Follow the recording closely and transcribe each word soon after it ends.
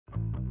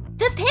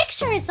The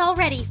picture is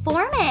already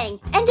forming,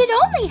 and it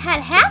only had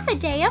half a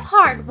day of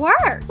hard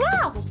work.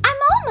 Wow! I'm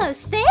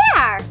almost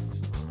there!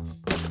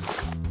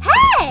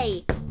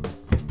 Hey!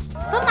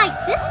 But my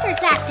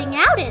sister's acting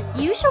out as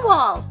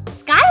usual.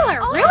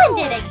 Skylar ruined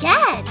it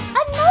again.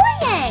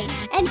 Annoying!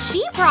 And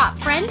she brought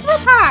friends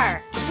with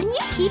her. Can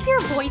you keep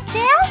your voice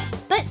down?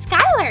 But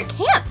Skylar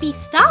can't be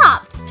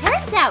stopped.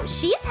 Turns out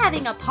she's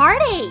having a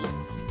party.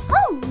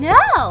 Oh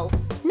no!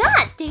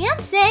 Not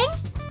dancing!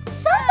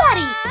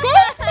 Somebody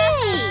save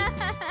me!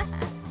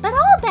 But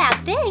all bad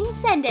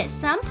things end at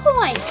some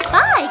point.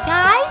 Bye,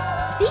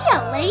 guys! See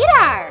ya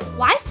later!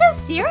 Why so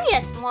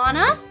serious,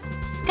 Lana?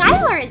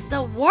 Skylar is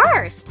the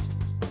worst.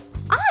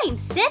 I'm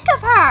sick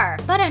of her,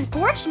 but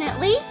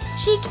unfortunately,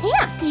 she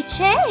can't be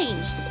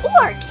changed.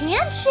 Or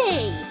can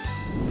she?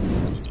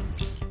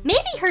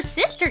 Maybe her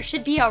sister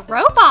should be a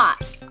robot.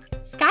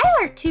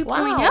 Skylar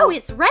 2.0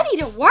 is ready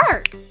to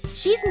work.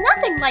 She's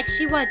nothing like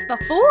she was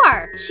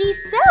before. She's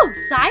so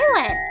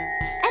silent.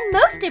 And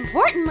most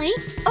importantly,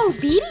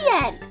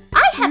 obedient.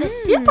 I have a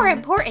super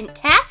important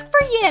task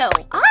for you.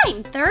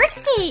 I'm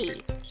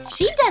thirsty.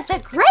 She does a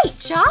great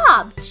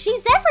job.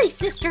 She's every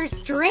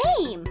sister's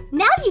dream.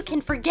 Now you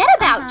can forget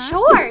about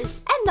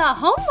chores and the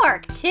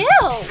homework too.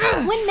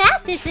 When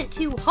math isn't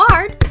too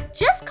hard,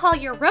 just call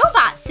your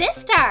robot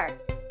sister.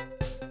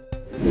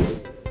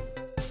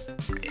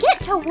 Get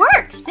to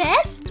work,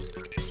 sis.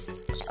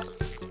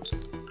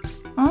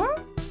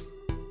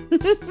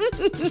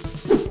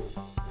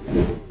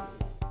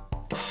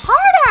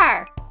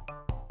 Harder!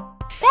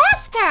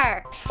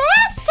 Faster!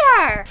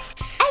 Faster!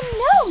 And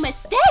no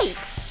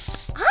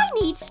mistakes! I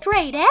need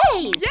straight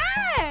A's!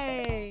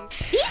 Yay!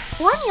 These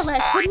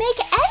formulas would make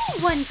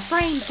anyone's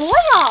brain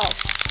boil!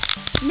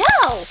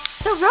 No!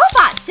 The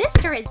robot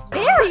sister is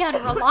very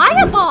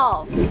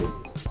unreliable!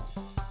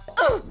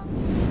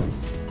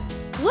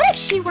 What if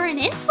she were an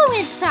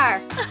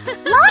influencer?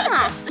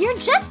 Lana, you're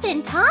just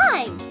in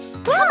time!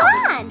 Come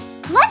on!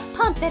 Let's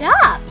pump it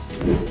up!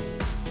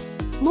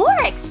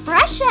 More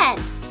expression!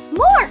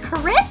 More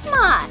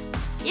charisma!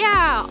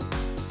 Yeah!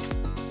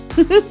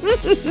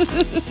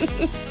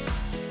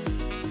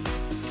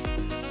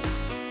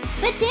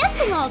 But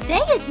dancing all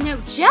day is no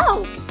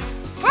joke!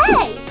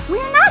 Hey,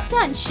 we're not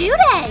done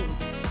shooting!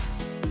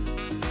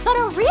 But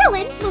a real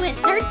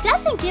influencer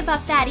doesn't give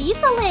up that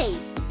easily!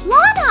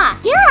 Lana,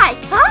 here I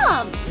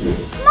come!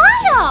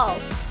 Smile!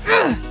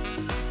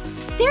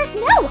 There's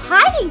no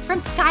hiding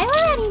from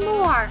Skylar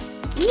anymore!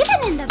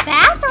 Even in the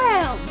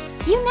bathroom!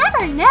 You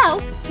never know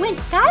when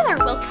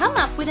Skylar will come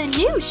up with a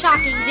new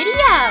shocking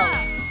video!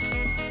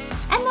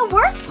 And the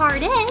worst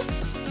part is,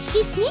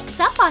 she sneaks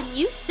up on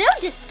you so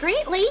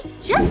discreetly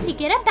just to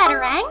get a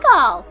better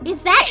angle.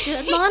 Is that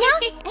good, Lana?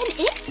 An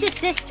Insta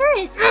sister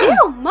is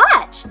too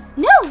much!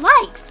 No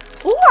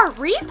likes or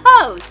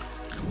reposts!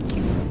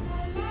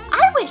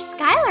 I wish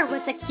Skylar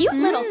was a cute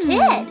little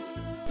kid.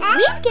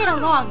 We'd get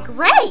along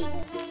great.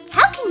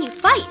 How can you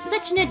fight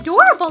such an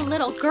adorable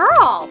little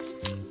girl?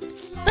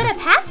 But a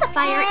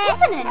pacifier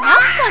isn't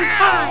enough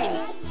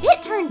sometimes.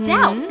 It turns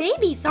out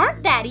babies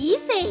aren't that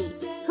easy.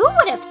 Who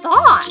would have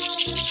thought?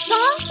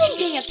 Songs and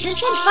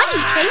dances and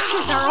funny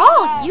faces are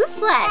all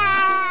useless.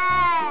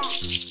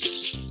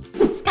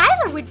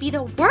 Skylar would be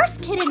the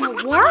worst kid in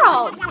the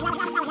world.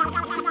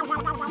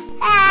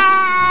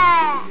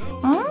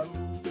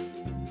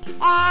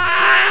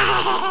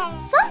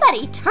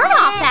 Somebody turn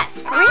off that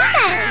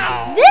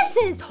screaming! This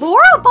is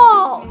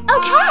horrible!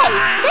 Okay,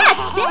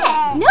 that's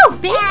it! No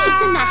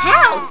babies in the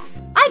house!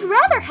 I'd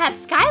rather have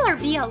Skylar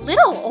be a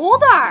little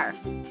older.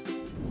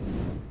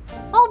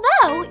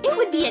 Although, it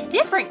would be a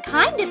different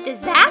kind of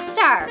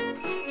disaster.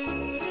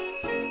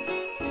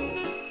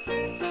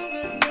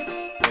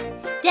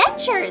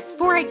 Dentures,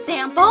 for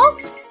example.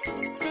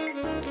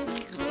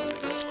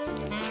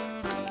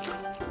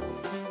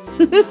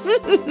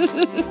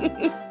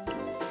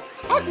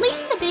 At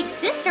least the big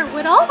sister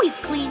would always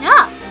clean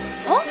up.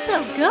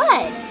 Also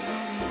good.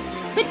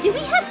 But do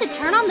we have to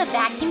turn on the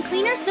vacuum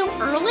cleaner so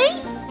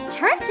early?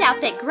 Turns out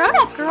that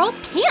grown-up girls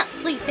can't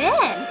sleep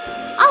in.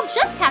 I'll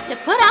just have to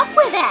put up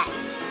with it.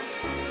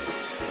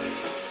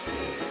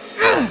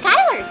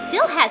 Skylar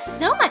still has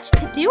so much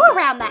to do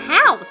around the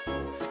house.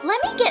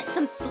 Let me get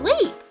some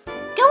sleep.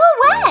 Go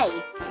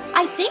away.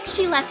 I think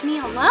she left me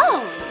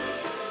alone.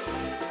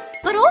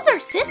 But older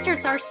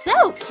sisters are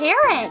so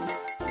caring.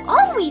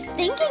 Always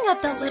thinking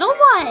of the little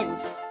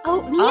ones.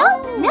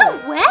 Oatmeal? No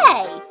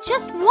way!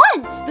 Just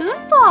one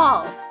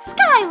spoonful.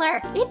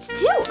 Skylar, it's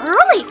too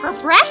early for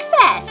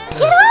breakfast.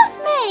 Get off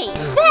me!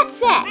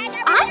 That's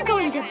it. I'm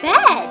going to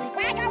bed.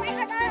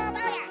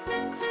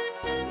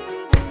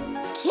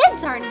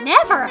 Kids are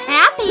never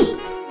happy.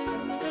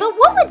 But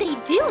what would they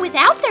do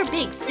without their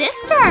big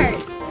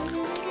sisters?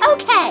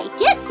 Okay,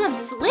 get some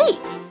sleep.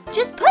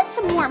 Just put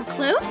some warm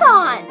clothes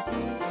on.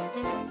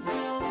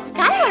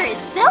 Skylar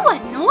is so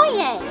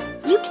annoying.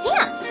 You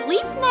can't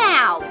sleep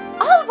now.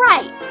 All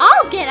right,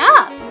 I'll get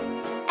up.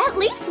 At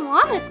least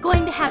Lana's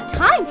going to have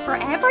time for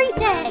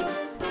everything.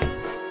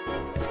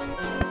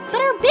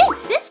 But her big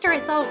sister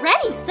sister is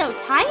already so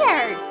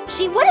tired.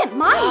 She wouldn't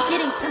mind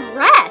getting some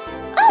rest.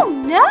 Oh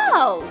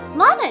no!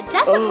 Lana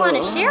doesn't want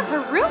to share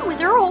her room with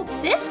her old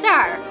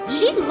sister.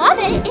 She'd love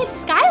it if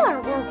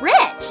Skylar were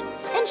rich,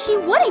 and she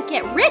wouldn't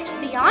get rich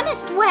the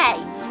honest way.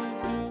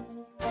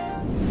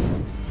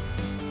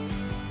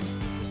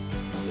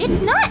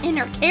 It's not in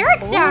her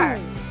character.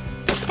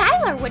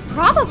 Skylar would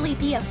probably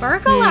be a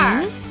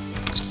burglar.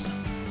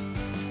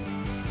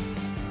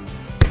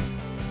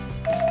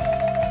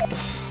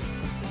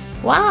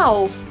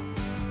 Wow.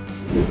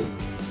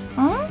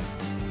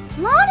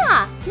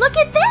 Lana, look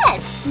at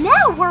this!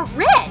 Now we're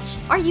rich!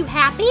 Are you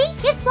happy?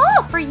 It's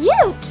all for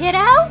you,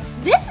 kiddo!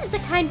 This is the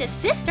kind of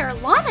sister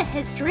Lana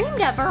has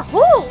dreamed of her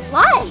whole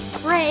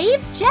life!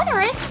 Brave,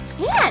 generous,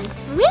 and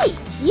sweet!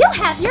 You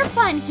have your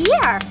fun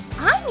here!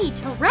 I need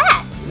to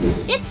rest!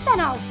 It's been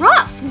a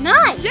rough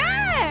night!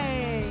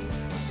 Yay!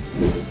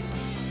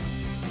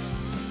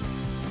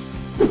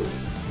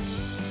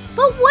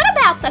 But what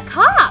about the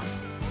cops?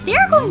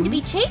 They're going to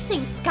be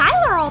chasing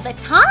Skylar all the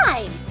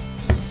time!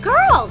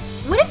 Girls,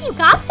 what have you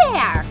got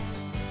there?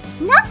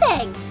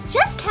 Nothing,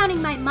 just counting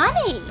my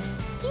money.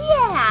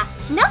 Yeah,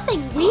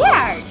 nothing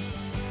weird.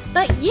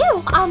 But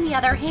you, on the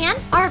other hand,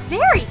 are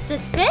very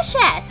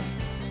suspicious.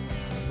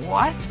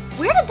 What?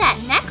 Where did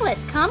that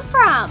necklace come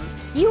from?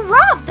 You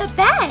robbed the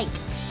bank.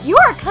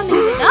 You're coming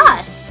with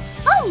us.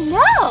 Oh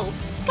no!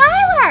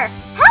 Skylar,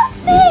 help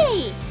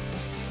me!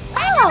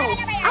 Oh,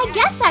 I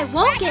guess I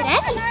won't get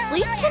any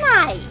sleep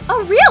tonight.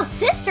 A real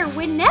sister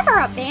would never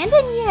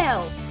abandon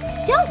you.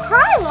 Don't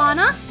cry,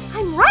 Lana.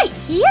 I'm right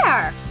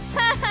here.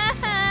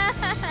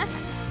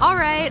 All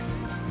right.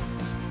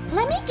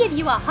 Let me give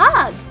you a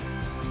hug.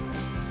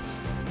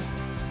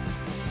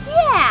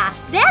 Yeah,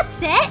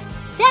 that's it.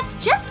 That's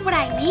just what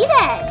I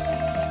needed.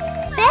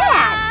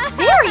 Bad,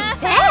 very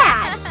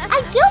bad.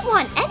 I don't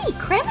want any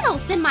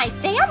criminals in my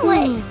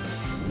family.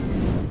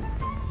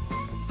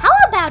 How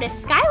about if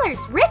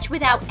Skylar's rich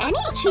without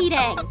any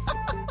cheating?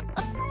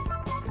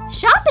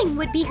 Shopping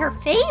would be her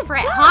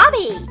favorite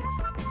hobby.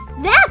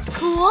 That's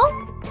cool.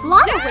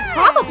 Lana would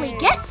probably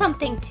get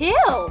something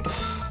too.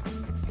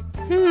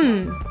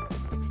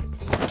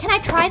 Can I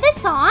try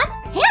this on?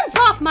 Hands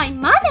off my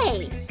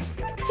money.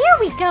 Here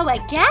we go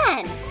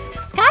again.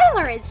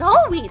 Skylar is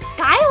always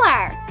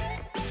Skylar.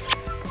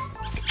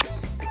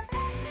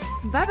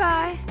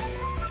 Bye-bye.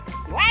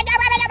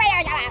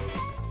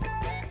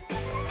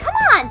 Come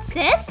on,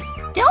 sis.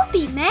 Don't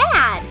be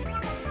mad.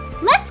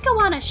 Let's go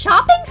on a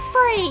shopping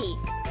spree.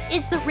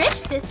 Is the rich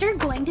sister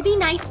going to be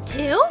nice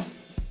too?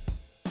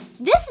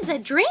 This is a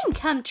dream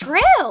come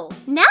true.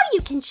 Now you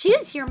can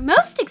choose your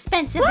most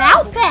expensive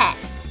outfit.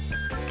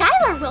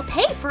 Skylar will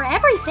pay for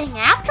everything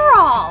after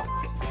all.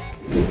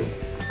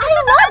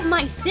 I love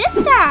my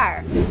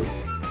sister.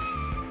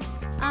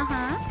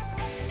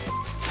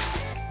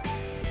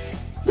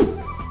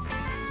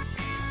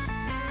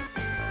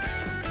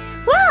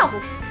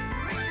 Wow.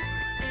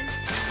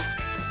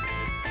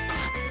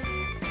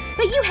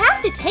 But you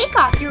have to take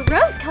off your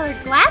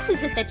rose-colored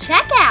glasses at the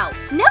checkout.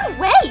 No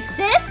way,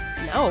 sis.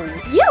 No.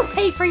 You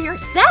pay for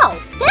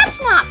yourself.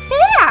 That's not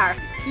fair.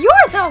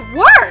 You're the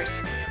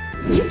worst.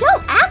 You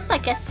don't act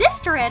like a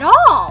sister at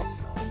all.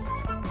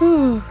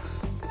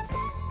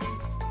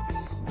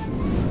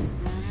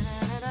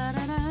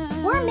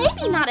 Or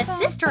maybe not a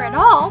sister at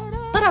all,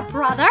 but a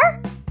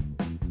brother?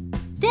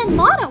 Then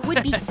Lana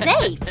would be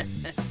safe.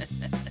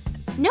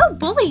 No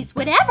bullies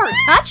would ever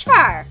touch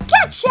her.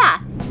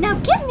 Gotcha! Now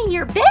give me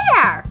your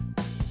bear.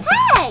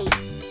 Hey!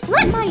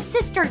 Let my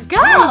sister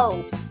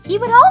go. He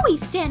would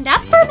always stand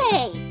up for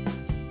me.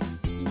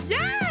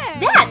 Yay!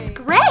 That's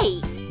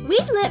great.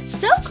 We'd live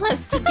so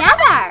close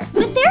together.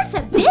 But there's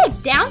a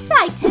big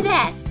downside to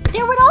this.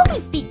 There would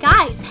always be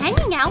guys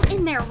hanging out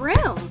in their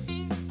room.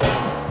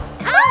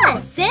 Come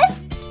on,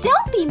 sis.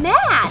 Don't be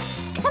mad.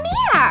 Come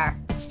here.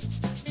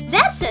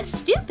 That's a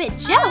stupid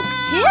joke,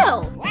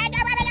 too.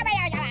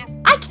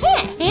 I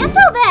can't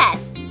handle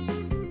this.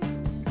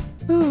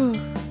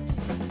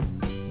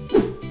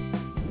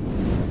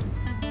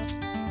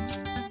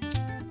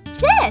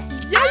 Sis,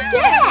 I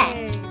did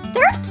it!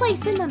 Third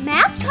place in the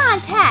math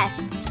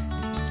contest.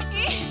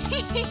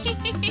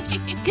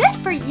 Good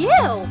for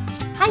you.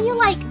 How you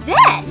like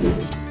this?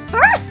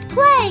 First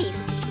place.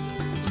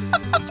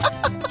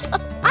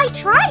 I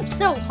tried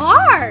so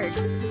hard.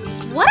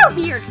 What a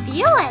weird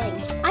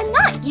feeling. I'm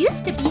not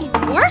used to being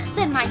worse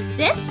than my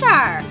sister.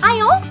 I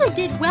also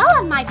did well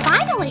on my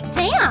final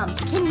exam.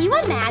 Can you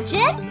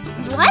imagine?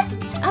 What?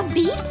 A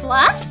B+?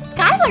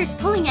 Skylar's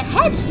pulling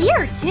ahead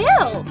here,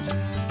 too.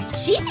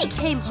 She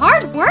became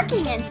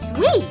hardworking and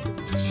sweet.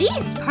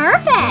 She's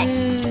perfect.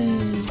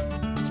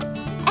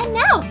 And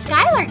now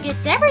Skylar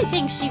gets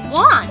everything she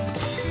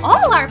wants.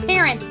 All our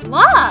parents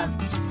love.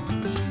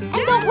 And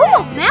the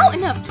whole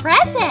mountain of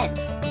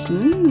presents.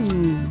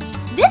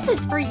 This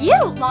is for you,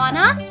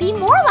 Lana. Be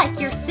more like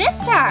your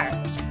sister.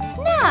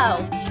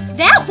 No,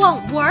 that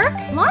won't work.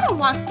 Lana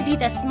wants to be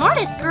the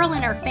smartest girl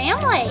in her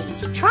family.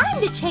 Trying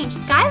to change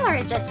Skylar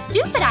is a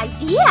stupid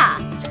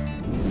idea.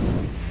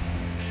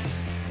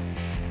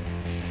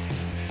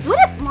 What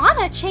if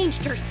Lana Lana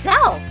changed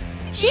herself.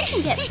 She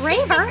can get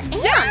braver and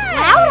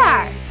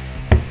louder.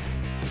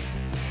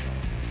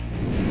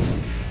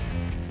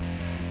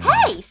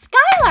 Hey,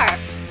 Skylar!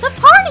 The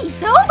party's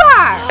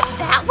over!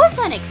 That was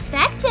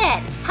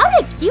unexpected. How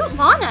did cute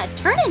Lana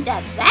turn into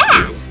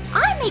that?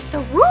 I make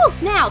the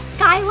rules now,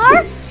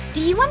 Skylar.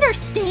 Do you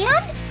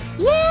understand?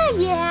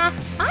 Yeah,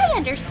 I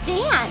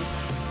understand.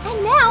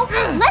 And now,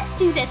 let's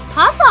do this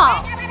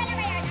puzzle.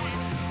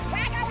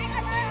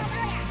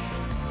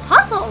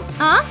 Puzzles,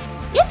 huh?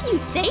 If you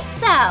say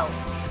so.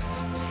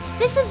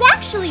 This is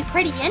actually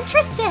pretty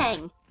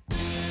interesting.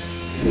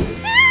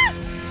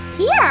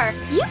 Here,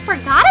 you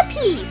forgot a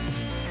piece.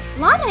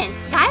 Lana and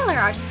Skylar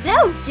are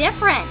so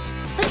different,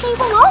 but they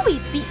will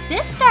always be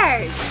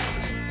sisters.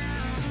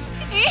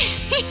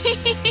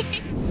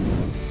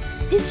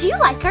 Did you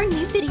like our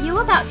new video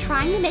about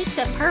trying to make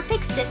the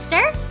perfect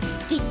sister?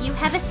 Do you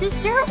have a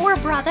sister or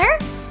brother?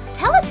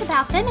 Tell us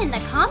about them in the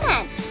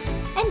comments.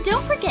 And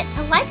don't forget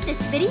to like this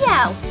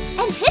video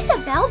and hit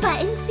the bell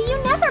button so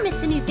you never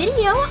miss a new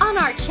video on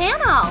our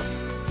channel.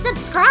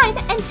 Subscribe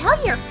and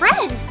tell your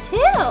friends too.